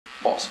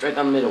Oh, straight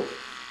down the middle.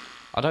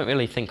 I don't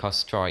really think I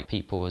strike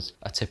people as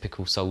a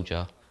typical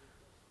soldier.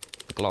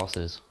 The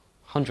glasses.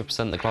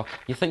 100% the glass.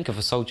 You think of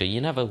a soldier,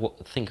 you never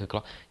think of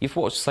glass. You've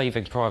watched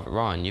Saving Private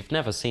Ryan, you've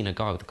never seen a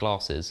guy with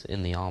glasses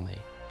in the army.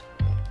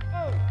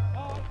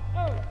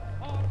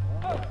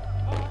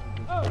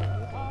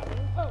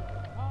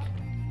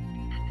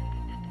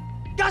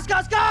 Gas,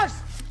 gas,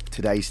 gas!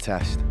 Today's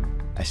test,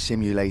 a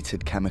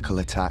simulated chemical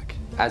attack.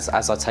 As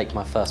I take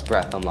my first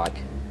breath, I'm like,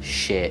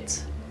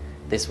 shit,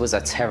 this was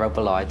a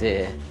terrible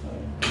idea.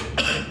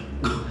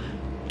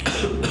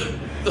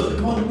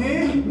 Come on,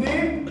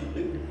 name.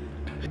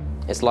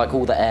 It's like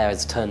all the air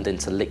has turned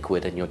into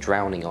liquid and you're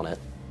drowning on it.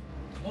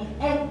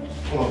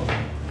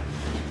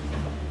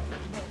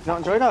 Not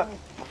enjoy that?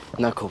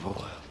 No,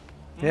 Corporal.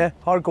 Yeah,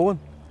 hard going.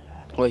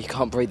 Well, you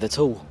can't breathe at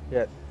all.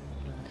 Yeah.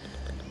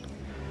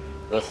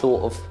 The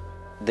thought of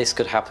this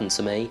could happen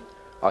to me,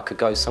 I could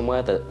go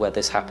somewhere where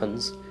this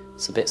happens,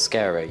 it's a bit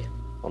scary,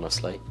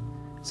 honestly.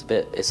 It's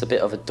a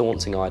bit of a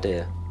daunting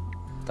idea.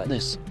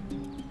 This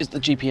is the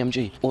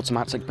GPMG,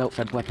 automatic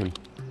belt-fed weapon.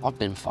 I've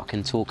been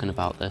fucking talking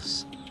about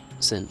this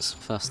since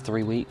first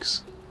 3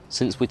 weeks.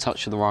 Since we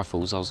touched the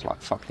rifles, I was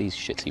like, fuck these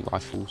shitty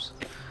rifles.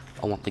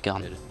 I want the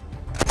gun.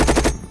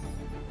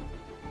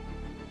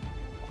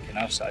 Fucking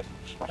outside.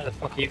 How the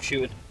fuck are you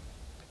shooting?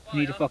 You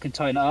need to fucking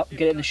tighten it up,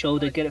 get it in the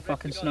shoulder, get it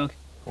fucking snug.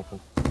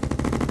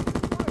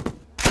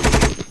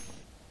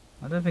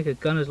 I don't think a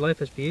gunner's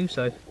life is for you,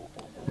 Si.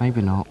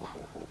 Maybe not.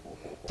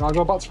 I'll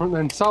go back to front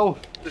then. Sal,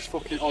 just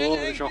fucking all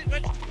over the shop.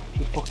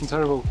 It's fucking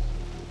terrible.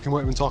 Can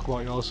wait and talk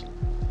about yours.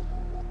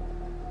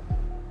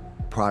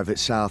 Private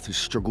South has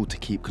struggled to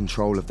keep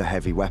control of the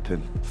heavy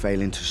weapon,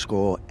 failing to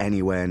score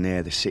anywhere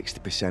near the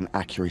 60%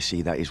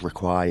 accuracy that is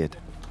required.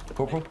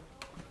 Corporal?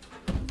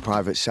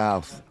 Private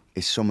South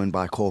is summoned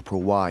by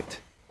Corporal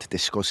White to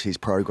discuss his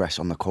progress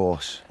on the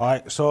course. All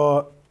right,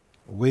 so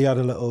we had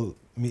a little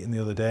meeting the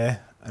other day,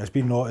 and it's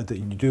been noted that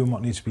you're doing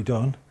what needs to be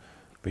done,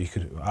 but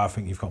I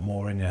think you've got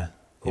more in you.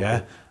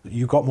 Yeah?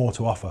 You've got more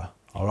to offer,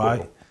 all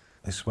right?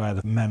 This is where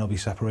the men will be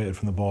separated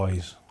from the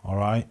boys, all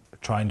right?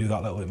 Try and do that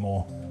a little bit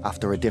more.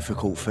 After a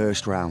difficult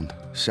first round,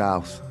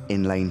 South,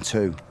 in lane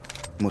 2,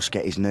 must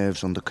get his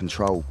nerves under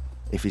control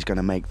if he's going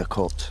to make the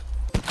cut.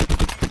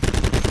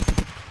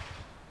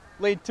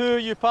 Lane 2,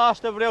 you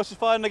passed, everybody else is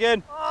firing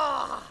again.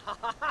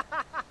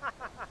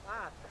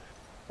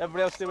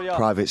 Everybody else stay where you are.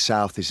 Private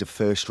South is the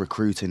first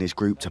recruit in his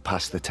group to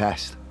pass the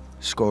test,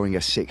 scoring a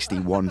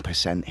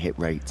 61% hit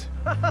rate.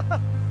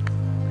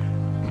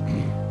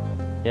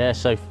 Yeah,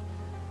 so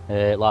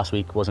last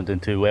week wasn't doing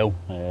too well,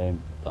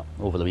 but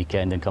over the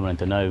weekend and coming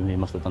into now, he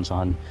must have done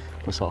something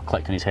that sort of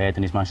clicked in his head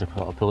and he's managed to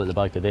pull it the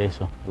bag today,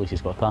 so at least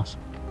he's got a pass.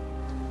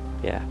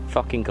 Yeah,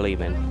 fucking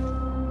gleaming.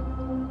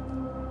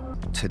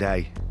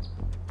 Today,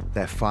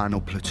 their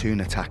final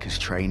platoon attack as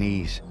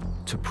trainees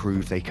to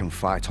prove they can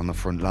fight on the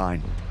front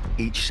line.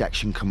 Each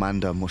section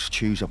commander must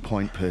choose a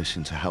point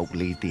person to help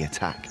lead the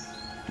attack.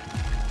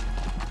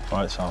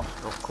 Right, so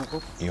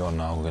you're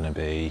now going to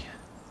be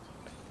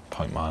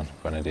point man,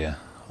 grenadier,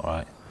 all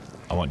right?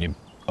 I want you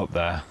up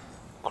there,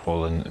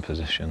 crawling into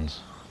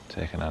positions,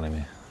 take an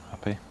enemy.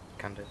 Happy?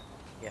 Can do,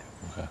 yeah.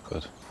 Okay,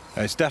 good.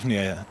 It's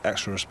definitely an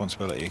extra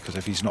responsibility, because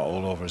if he's not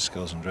all over his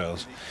skills and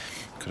drills,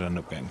 he could end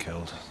up getting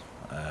killed,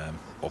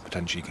 or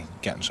potentially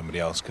getting somebody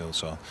else killed,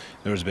 so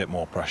there is a bit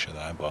more pressure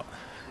there, but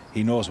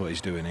he knows what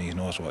he's doing, he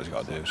knows what he's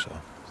got to do, so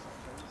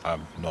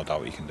I've no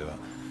doubt he can do it.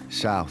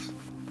 South,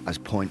 as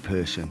point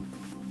person,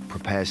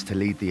 prepares to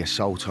lead the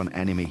assault on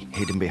enemy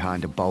hidden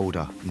behind a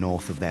boulder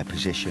north of their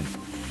position.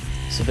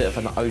 It's a bit of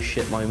an oh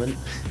shit moment.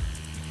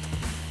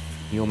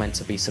 You're meant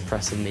to be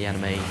suppressing the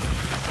enemy.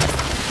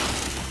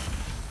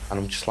 And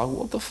I'm just like,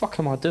 what the fuck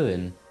am I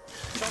doing?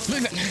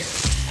 Move it!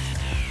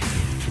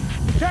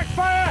 Check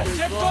fire!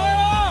 Check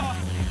fire!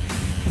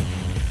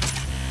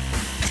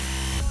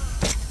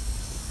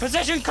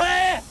 Position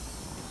clear!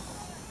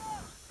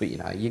 But you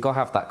know, you gotta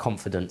have that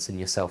confidence in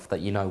yourself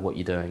that you know what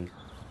you're doing.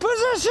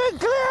 Position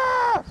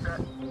clear!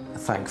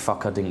 Thank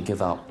fuck I didn't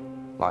give up.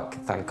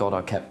 Like, thank God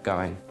I kept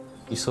going.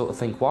 You sort of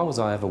think, why was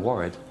I ever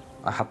worried?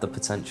 I had the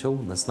potential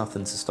and there's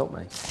nothing to stop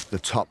me. The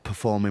top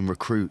performing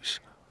recruits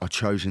are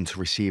chosen to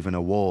receive an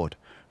award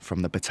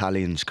from the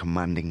battalion's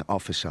commanding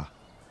officer.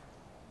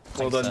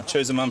 Well done,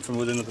 chosen man from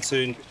within the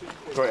platoon.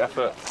 Great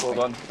effort, well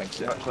done. Thanks.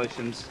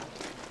 Congratulations.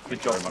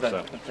 Good job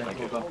today. Thank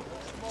you.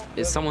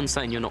 It's someone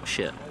saying you're not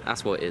shit.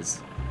 That's what it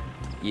is.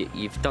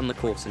 You've done the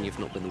course and you've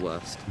not been the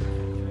worst.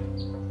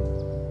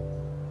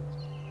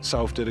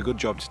 South did a good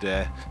job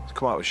today. He's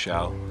come out with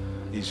shell.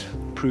 He's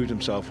proved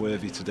himself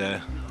worthy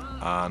today,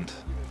 and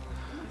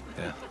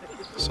yeah,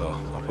 so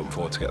I'm looking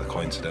forward to get the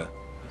coin today.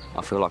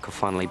 I feel like I've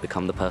finally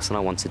become the person I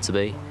wanted to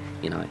be,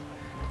 you know.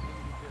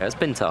 It's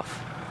been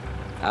tough.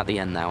 At the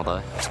end now,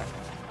 though.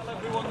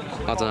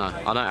 I don't know.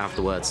 I don't have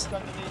the words.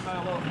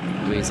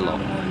 It means a lot.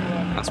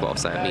 That's what I'll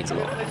say. It means a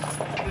lot.